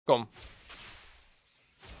Come.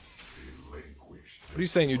 What are you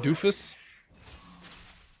saying, you doofus?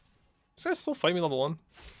 This guy's still fight me level 1?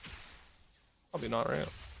 Probably not, right?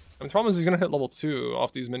 And the problem is he's gonna hit level 2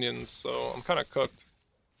 off these minions, so I'm kinda cooked.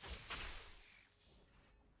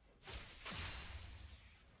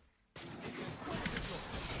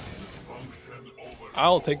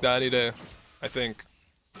 I'll take that any day, I think.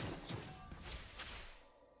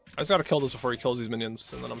 I just gotta kill this before he kills these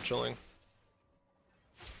minions, and then I'm chilling.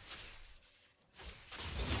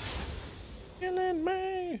 Killing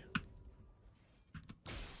me!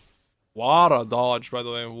 What a dodge, by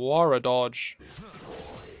the way. What a dodge.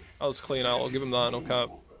 That was clean out. I'll give him that, no cap.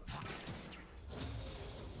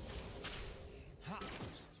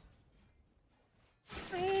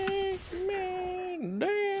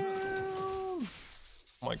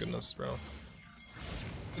 Oh my goodness, bro.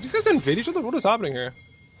 Did these guys invade each other? What is happening here?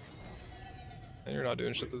 And you're not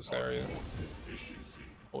doing shit to this guy, are you?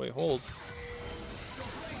 Oh wait, hold.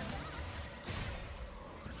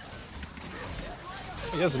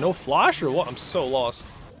 He has no flash or what? I'm so lost.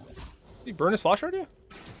 Did he burn his flash already?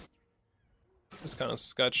 It's kind of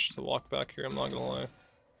sketch to walk back here, I'm not gonna lie.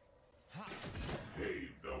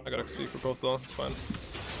 I got XP for both though, it's fine.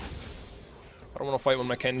 I don't want to fight when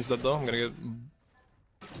my cannon's dead though, I'm gonna get...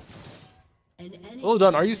 Well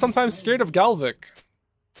done, are you sometimes scared of Galvic?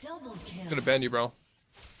 I'm gonna ban you, bro.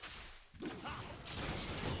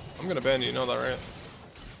 I'm gonna ban you, you know that, right?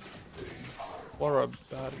 What a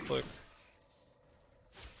bad click.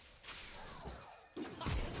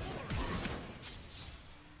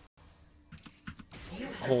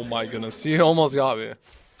 Oh my goodness, he almost got me.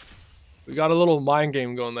 We got a little mind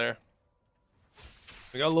game going there.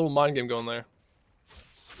 We got a little mind game going there.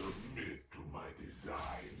 Submit to my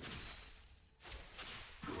design.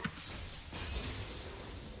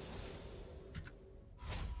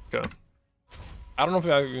 Okay. I don't know if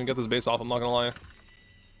I can get this base off, I'm not gonna lie. I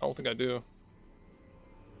don't think I do.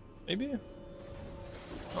 Maybe?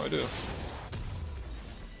 Oh, I do.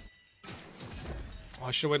 Oh,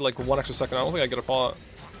 I should've waited like 1 extra second. I don't think I get a pot.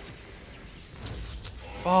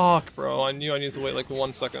 Fuck, bro. I knew I needed to wait like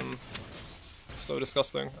 1 second. It's so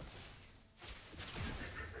disgusting.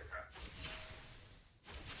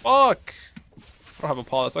 Fuck! I don't have a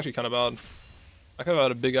pot. That's actually kind of bad. I could have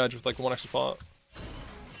had a big edge with like 1 extra pot.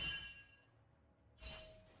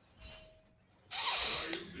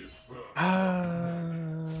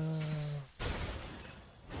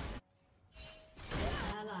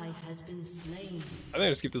 I think I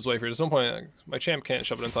just keep this wave here. There's no point. My champ can't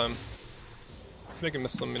shove it in time. Let's make him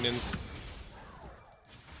miss some minions.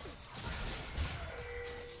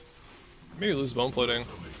 Maybe lose bone plating.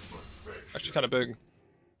 Actually, kind of big.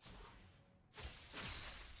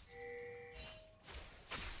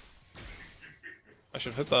 I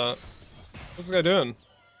should hit that. What's this guy doing?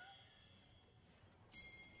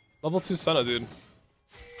 Level 2 Senna, dude.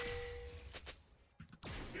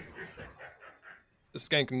 This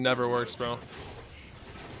gank never works, bro.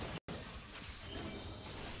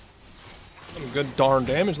 Some good darn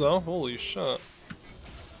damage, though. Holy shit. I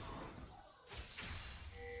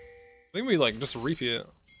think we, like, just repeat it.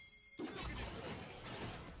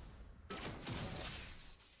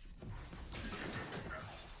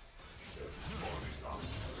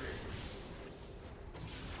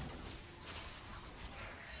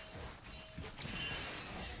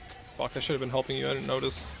 Fuck, I should have been helping you. I didn't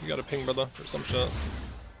notice. You got a ping, brother, or some shit.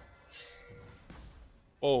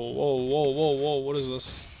 Whoa, whoa, whoa, whoa, whoa. What is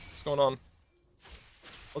this? What's going on?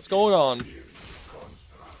 What's going on?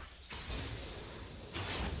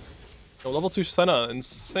 Yo, level 2 Senna.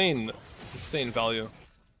 Insane. Insane value.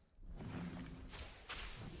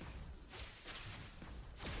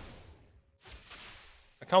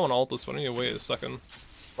 I kinda wanna ult this, but I need to wait a second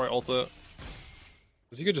before I ult it.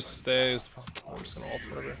 Because he could just stay. I'm just gonna ult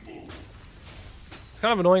whatever. It's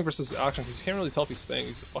kind of annoying versus Akshan because you can't really tell if he's staying.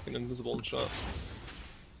 He's fucking invisible and shit.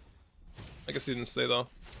 I guess he didn't stay though.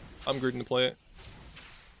 I'm greedy to play it.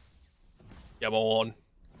 Yeah, on.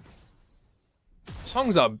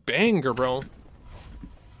 Song's a banger, bro.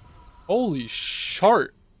 Holy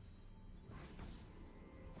shart.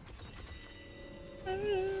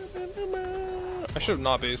 I should have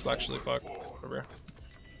not based actually, fuck. Whatever.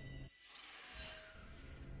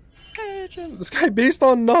 This guy based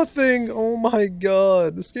on nothing. Oh my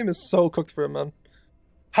god. This game is so cooked for him, man.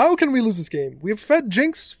 How can we lose this game? We have fed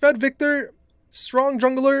Jinx, fed Viktor, strong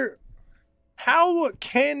jungler. How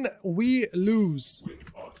can we lose?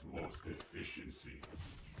 With utmost efficiency.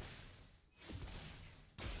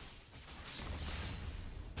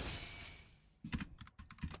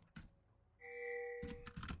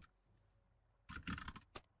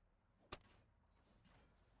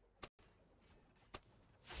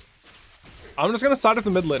 I'm just gonna side with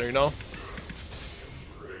the mid laner, you know?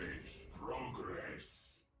 Embrace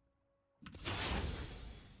progress.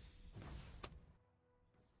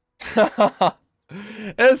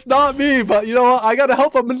 It's not me, but you know what? I gotta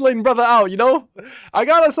help a mid lane brother out, you know? I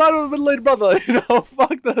gotta side with a mid lane brother, you know?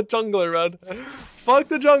 Fuck the jungler, man. Fuck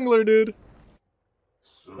the jungler, dude.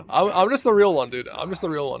 I'm just the real one, dude. I'm just the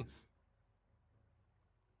real one.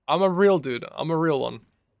 I'm a real dude. I'm a real one.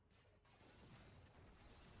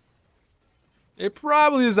 It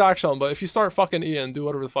probably is Akshan, but if you start fucking Ian, do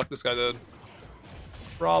whatever the fuck this guy did,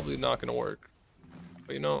 probably not gonna work.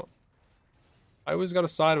 But you know, I always gotta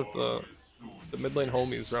side with the mid lane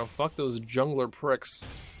homies, bro. Fuck those jungler pricks.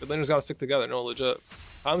 Mid laners gotta stick together. No, legit.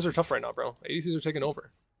 Times are tough right now, bro. ADCs are taking over.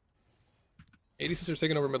 ADCs are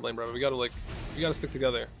taking over mid lane, bro. We gotta stick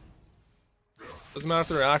together. Doesn't matter if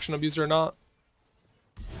they're action abuser or not.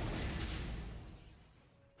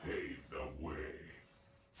 Pave the way.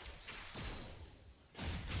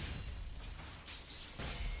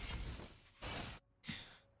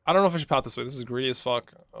 I don't know if I should path this way. This is greedy as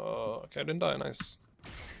fuck. Okay, I didn't die. Nice.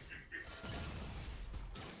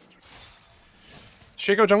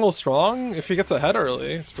 Shaco jungle is strong. If he gets ahead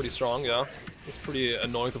early, it's pretty strong, yeah. It's pretty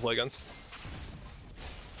annoying to play against.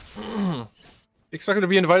 Expected to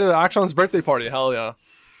be invited to Akshan's birthday party. Hell yeah.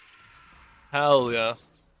 Hell yeah.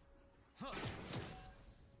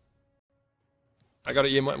 I gotta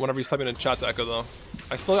EM whenever he's typing in chat to Echo though.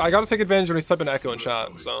 I gotta take advantage when he's typing Echo in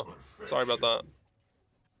chat, so sorry about that.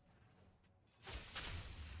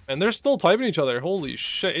 And they're still typing each other. Holy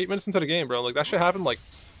shit, 8 minutes into the game, bro. Like that shit happened like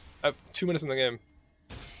at 2 minutes in the game.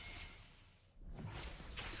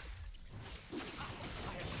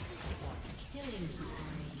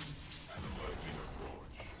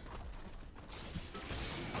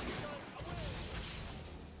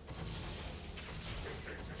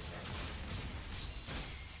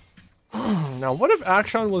 Now, what if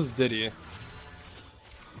Akshan was Diddy?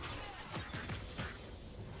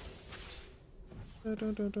 Oh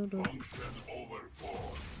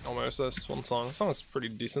my, what's this one song? This song is pretty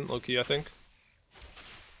decent, low key, I think.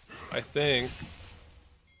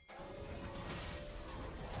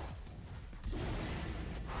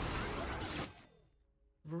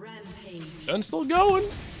 Rampage. And still going.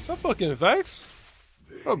 Is that fucking Vex?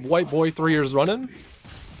 What up, white boy 3 years running?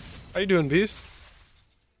 How you doing, Beast?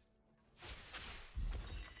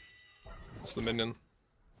 What's the minion?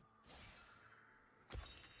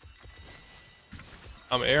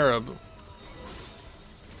 I'm Arab.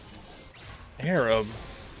 Arab?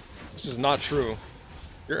 This is not true.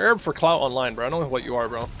 You're Arab for clout online, bro. I don't know what you are,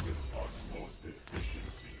 bro.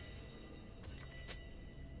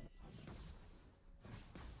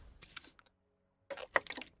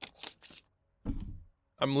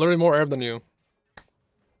 I'm literally more Arab than you.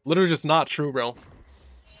 Literally just not true, bro.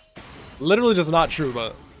 Literally just not true,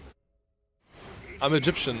 but I'm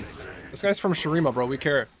Egyptian. This guy's from Sharima, bro. We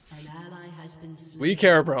care. An ally has been slain. We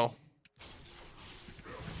care, bro.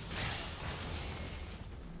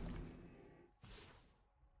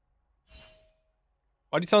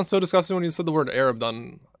 Why'd you sound so disgusting when you said the word Arab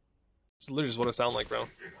done? It's literally just what I sound like, bro.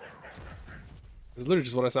 It's literally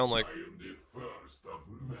just what I sound like. I am the first of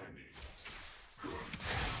many.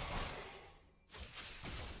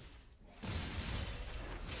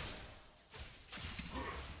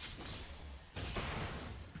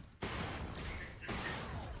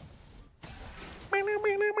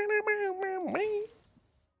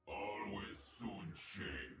 Always soon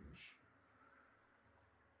change.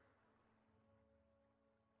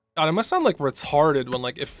 God, I must sound like retarded when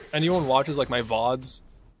like if anyone watches like my VODs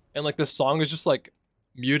and like this song is just like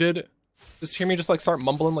muted. Just hear me just like start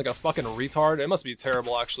mumbling like a fucking retard. It must be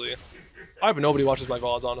terrible actually. I hope nobody watches my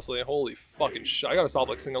VODs, honestly. Holy fucking shit. I gotta stop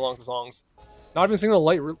like singing along to songs. Not even singing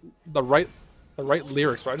the right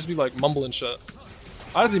lyrics, bro. I just be like mumbling shit.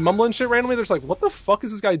 I have to be mumbling shit randomly. There's like, what the fuck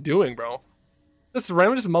is this guy doing, bro? This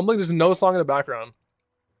random just mumbling, there's no song in the background.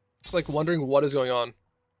 Just like wondering what is going on.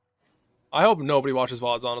 I hope nobody watches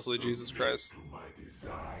VODs, honestly. Jesus Christ.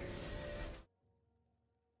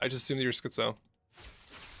 I just assumed that you're schizo.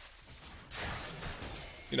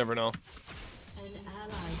 You never know. An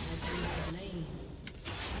ally has been slain.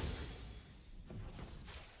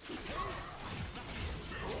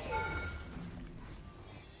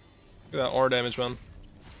 Look at that aura damage, man.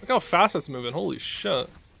 Look how fast that's moving. Holy shit.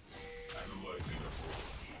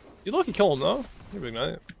 You lucky kill him, though. You're a big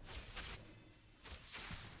night.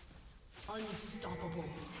 Unstoppable.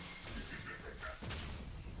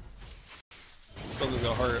 Something's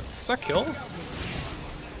gonna hurt. Is that kill? Killing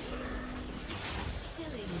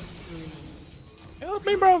spree. Help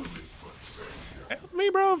me, bruv! Help me,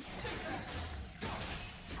 bruv!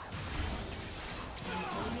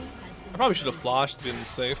 I probably should have flashed to be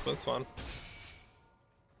safe, but it's fine.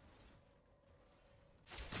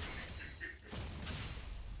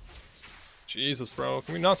 Jesus, bro.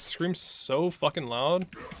 Can we not scream so fucking loud?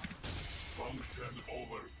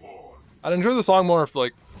 I'd enjoy the song more if,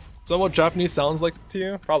 like, is that what Japanese sounds like to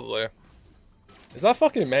you? Probably. Is that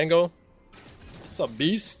fucking Mango? It's a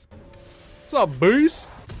beast. It's a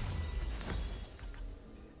beast.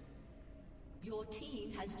 Your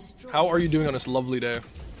team has destroyed. How are you doing on this lovely day?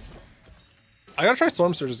 I gotta try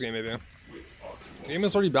Storm Surge this game, maybe. The game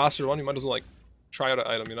is already bastard one. You might as well, like, try out an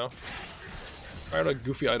item, you know? Try out a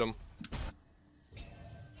goofy item.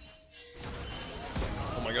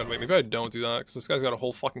 Oh my god, wait, maybe I don't do that, because this guy's got a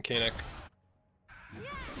whole fucking K-neck.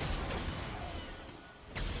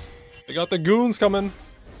 They got the goons coming.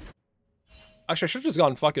 Actually, I should have just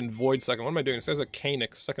gone fucking Void second. What am I doing? This guy's a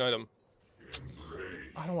K-neck, second item.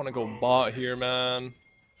 I don't want to go bot here, man.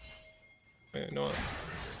 Wait, you know what?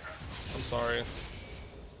 I'm sorry.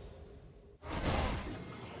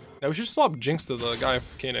 Yeah, we should swap Jinx to the guy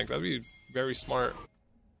for K-neck. That'd be very smart.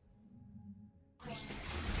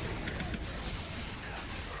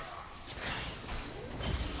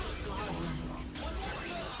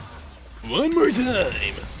 One more time! An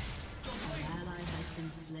ally has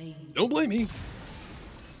been slain. Don't blame me. Here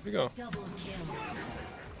we go. Double kill.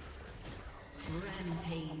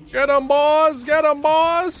 Rampage. Get him, boys! Get him,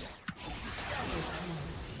 boys!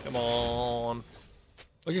 Come on.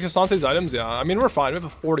 Look at Cassante's items, yeah. I mean, we're fine. We have a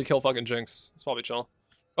 40 kill fucking Jinx. It's probably chill.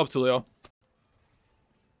 Up to Leo.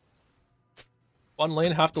 One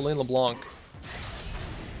lane, half the lane LeBlanc.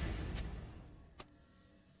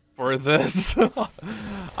 For this.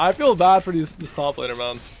 I feel bad for this top laner,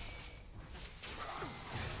 man.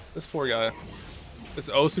 This poor guy. This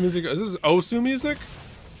Osu music. Is this Osu music?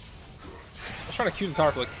 I was trying to queue the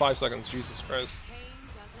tower for like 5 seconds. Jesus Christ.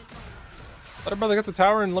 Let our brother get the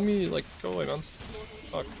tower and let me, like, go away, man.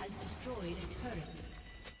 Fuck.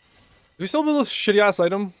 Do we still build this shitty ass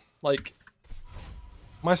item? Like,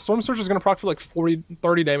 my Storm Surge is gonna proc for like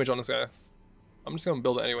 30 damage on this guy. I'm just gonna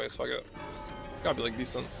build it anyways, fuck it. It's gotta be like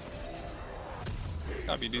decent. It's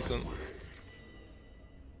gotta be decent.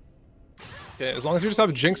 Okay, as long as we just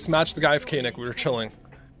have Jinx match the guy with K-neck, we were chilling.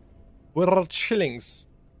 We're chillings.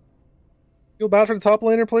 Feel bad for the top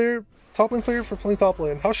lane player for playing top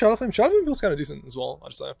lane. How's Shadow Flame? Shadow Flame feels kind of decent as well,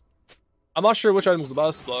 I'd say. I'm not sure which item is the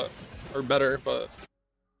best, but or better, but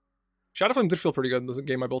Shadow Flame did feel pretty good in the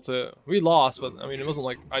game I built it. We lost, but I mean it wasn't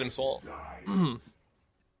like item's fault.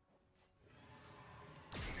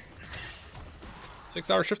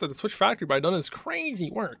 6-hour shift at the Twitch factory by done is crazy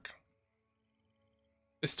work.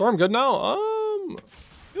 Is Storm good now?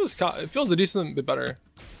 It feels a decent bit better.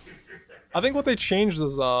 I think what they changed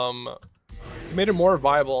is it made it more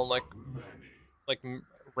viable and like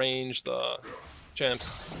range the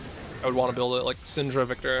champs. I would want to build it like Syndra,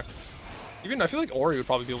 Viktor. Even I feel like Ori would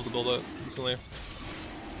probably be able to build it decently.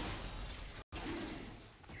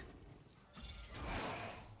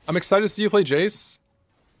 I'm excited to see you play Jace.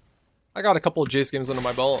 I got a couple of Jace games under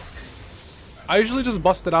my belt. I usually just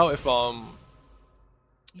bust it out if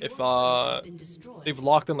they've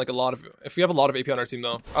locked in like a lot of, if we have a lot of AP on our team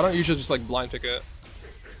though. I don't usually just like blind pick it.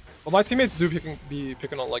 Well, my teammates do be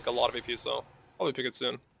picking on like a lot of AP, so probably pick it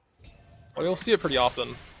soon. Well, you'll see it pretty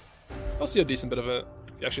often. You'll see a decent bit of it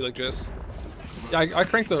if you actually like Jace. Yeah, I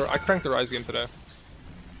cranked the Rise game today.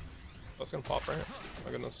 That's gonna pop, right? Oh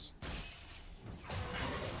my goodness.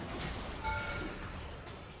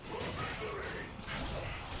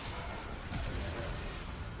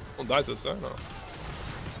 Won't die to this, though? No.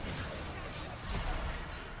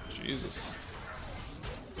 Jesus.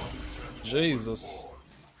 Jesus.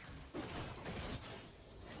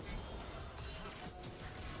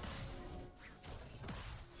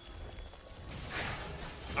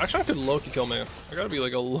 Akshan could low-key kill me. I gotta be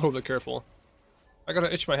like a little bit careful. I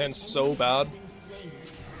gotta itch my hand so bad.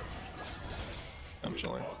 I'm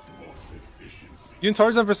chilling. You and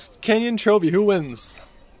Tarzan vs Canyon Chovy, who wins?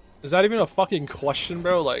 Is that even a fucking question,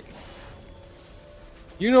 bro? Like,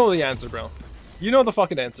 you know the answer, bro. You know the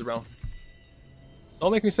fucking answer, bro.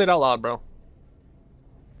 Don't make me say it out loud, bro.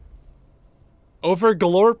 Over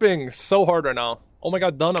glorping so hard right now. Oh my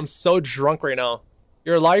god, Dun, I'm so drunk right now.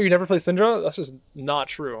 You're a liar, you never play Syndra? That's just not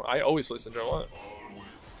true. I always play Syndra, what?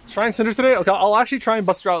 Trying Syndra today? Okay, I'll actually try and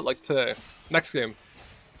bust her out like today. Next game.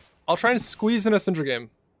 I'll try and squeeze in a Syndra game.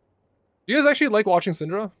 Do you guys actually like watching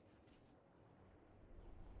Syndra?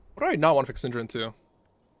 What do I not want to pick Syndra into?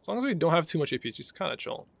 As long as we don't have too much AP, she's kind of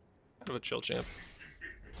chill. Kind of a chill champ.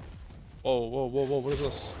 Whoa, whoa, whoa, whoa, what is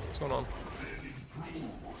this? What's going on?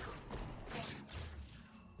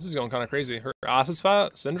 This is going kind of crazy. Her ass is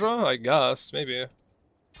fat? Syndra? I guess, maybe.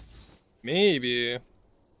 Maybe.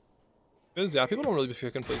 Because, yeah, people don't really be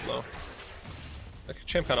picking plays though. That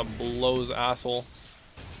champ kind of blows asshole.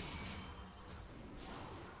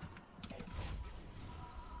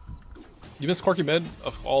 You miss Corky mid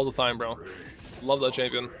all the time, bro. Love that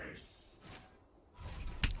champion.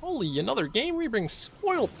 Holy, another game we bring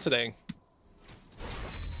spoiled today.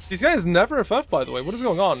 These guys never FF, by the way. What is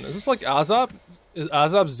going on? Is this like Azap? Is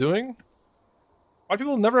Azap's doing? Why do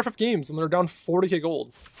people never FF games when they're down 40k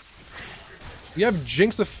gold? We have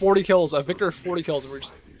Jinx with 40 kills, a Viktor with 40 kills, and we're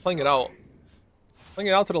just playing it out. Playing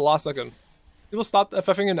it out to the last second. People stopped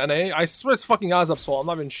FFing in NA. I swear it's fucking Azap's fault. I'm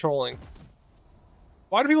not even trolling.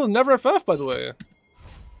 Why do people never FF, by the way?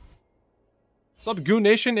 What's up, Goon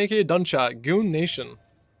Nation, aka Dunchat? Goon Nation.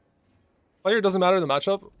 Player doesn't matter in the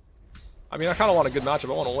matchup. I mean, I kind of want a good matchup.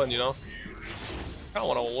 I want to win, you know? I kind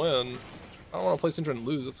of want to win. I don't want to play Syndra and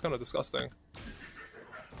lose. It's kind of disgusting.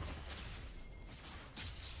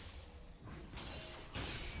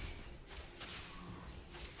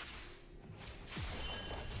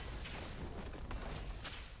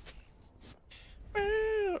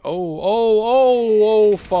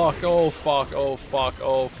 Oh, fuck, oh, fuck, oh, fuck,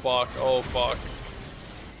 oh, fuck, oh, fuck.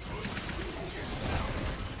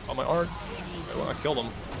 Oh, my art. Oh, I killed him.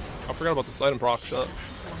 I forgot about this item proc. Shut up.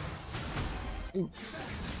 Ooh.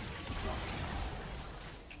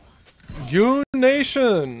 Goon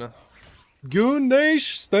Nation! Goon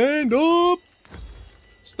Nation, stand up!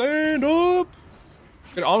 Stand up!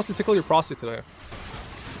 I could honestly tickle your prostate today.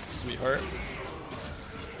 Sweetheart.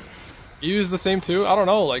 You use the same too? I don't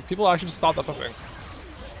know, like, people actually just stopped FFing.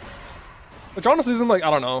 Which honestly isn't like,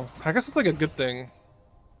 I don't know. I guess it's like a good thing.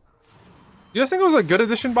 You guys think it was a good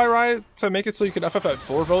addition by Riot to make it so you could FF at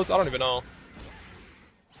 4 votes? I don't even know.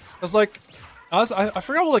 Cause like, I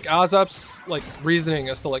forgot what like Azap's like reasoning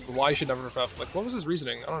as to like why you should never FF. Like, what was his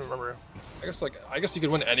reasoning? I don't remember. I guess you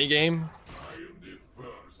could win any game.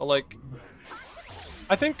 But like,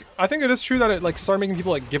 I think it is true that it like started making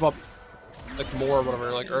people like give up like more or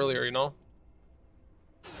whatever like earlier, you know?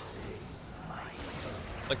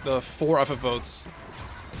 Like the 4 FF votes.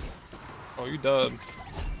 Oh, you dead.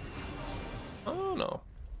 Oh no.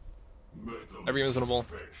 Every game is winnable.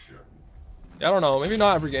 Yeah, I don't know. Maybe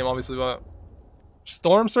not every game, obviously, but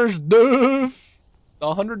Storm Surge, doof.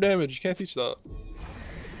 100 damage. You can't teach that.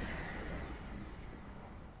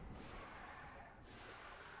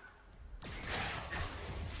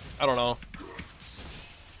 I don't know.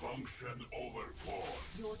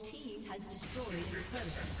 Your team has destroyed the turret.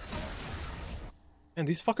 Man,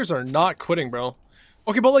 these fuckers are not quitting, bro.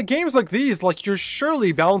 Okay, but like games like these, like you're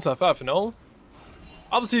surely bound to FF, no?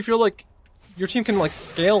 Obviously, if you're like, your team can like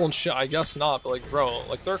scale and shit, I guess not. But like, bro,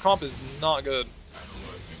 like their comp is not good.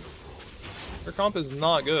 Their comp is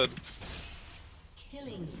not good.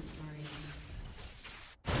 Killing spree.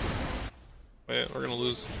 Wait, we're gonna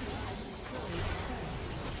lose.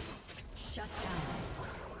 Shut down.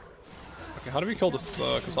 Okay, how do we kill this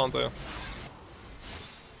Cassandra?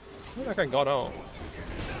 How did that guy got out?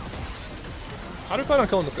 How do we plan on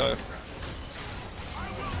killing this guy?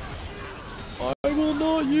 I will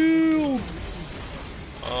not yield!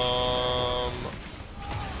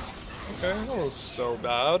 Okay, that was so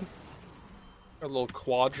bad. Got a little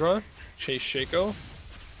Quadra. Chase Shaco.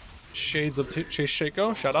 Shades of Chase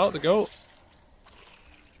Shaco. Shout out the GOAT.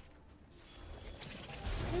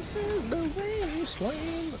 This is the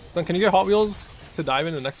wasteland. Then can you get Hot Wheels to dive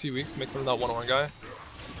in the next few weeks to make fun of that 101 guy?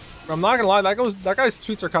 But I'm not gonna lie, that guy's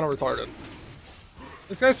tweets are kind of retarded.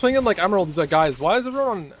 This guy's playing in like Emerald. He's like, guys, why is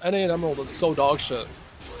everyone on NA and Emerald that's so dog shit?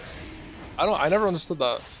 I never understood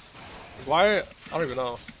that. Why? I don't even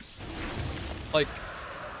know. Like,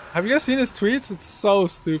 have you guys seen his tweets? It's so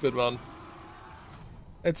stupid, man.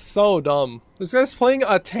 It's so dumb. This guy's playing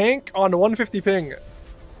a tank on 150 ping.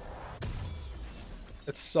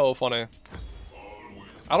 It's so funny.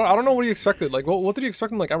 I don't know what he expected. Like, what did he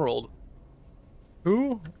expect in like Emerald?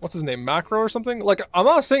 Who? What's his name? Macro or something? Like, I'm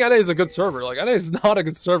not saying NA is a good server. Like, NA is not a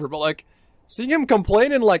good server, but like, seeing him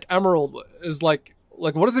complain in like Emerald is like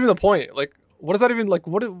what is even the point? Like, what is that even like? I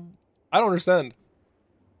don't understand.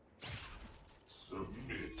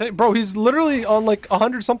 Bro, he's literally on like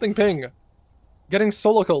 100 something ping, getting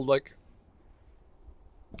solo killed. Like,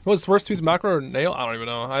 what's worst tweets, Macro or Nail? I don't even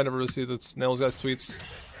know. I never really see the Nails guys tweets.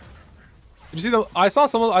 Did you see them? I saw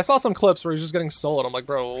some clips where he's just getting soloed. I'm like,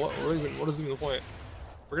 bro, what is even the point?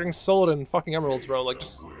 We're getting soloed in fucking Emeralds, bro. Like,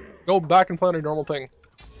 just go back and play on your normal ping.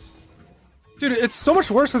 Dude, it's so much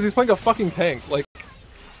worse because he's playing a fucking tank. Like,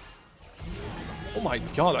 oh my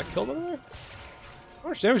god, that killed him there? How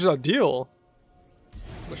much damage did that deal?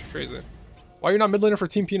 That's actually crazy. Why are you not mid laner for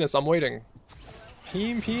Team Penis? I'm waiting.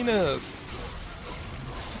 Team Penis.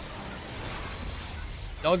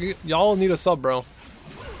 Y'all need a sub, bro.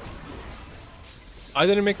 I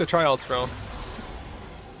didn't make the tryouts, bro.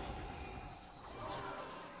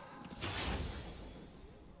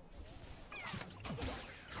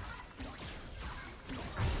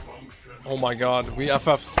 Oh my god, we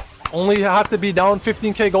FF'd. Only have to be down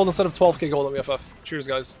 15k gold instead of 12k gold and we FF. Cheers,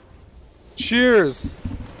 guys. Cheers!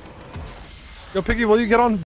 Yo, Piggy, will you get on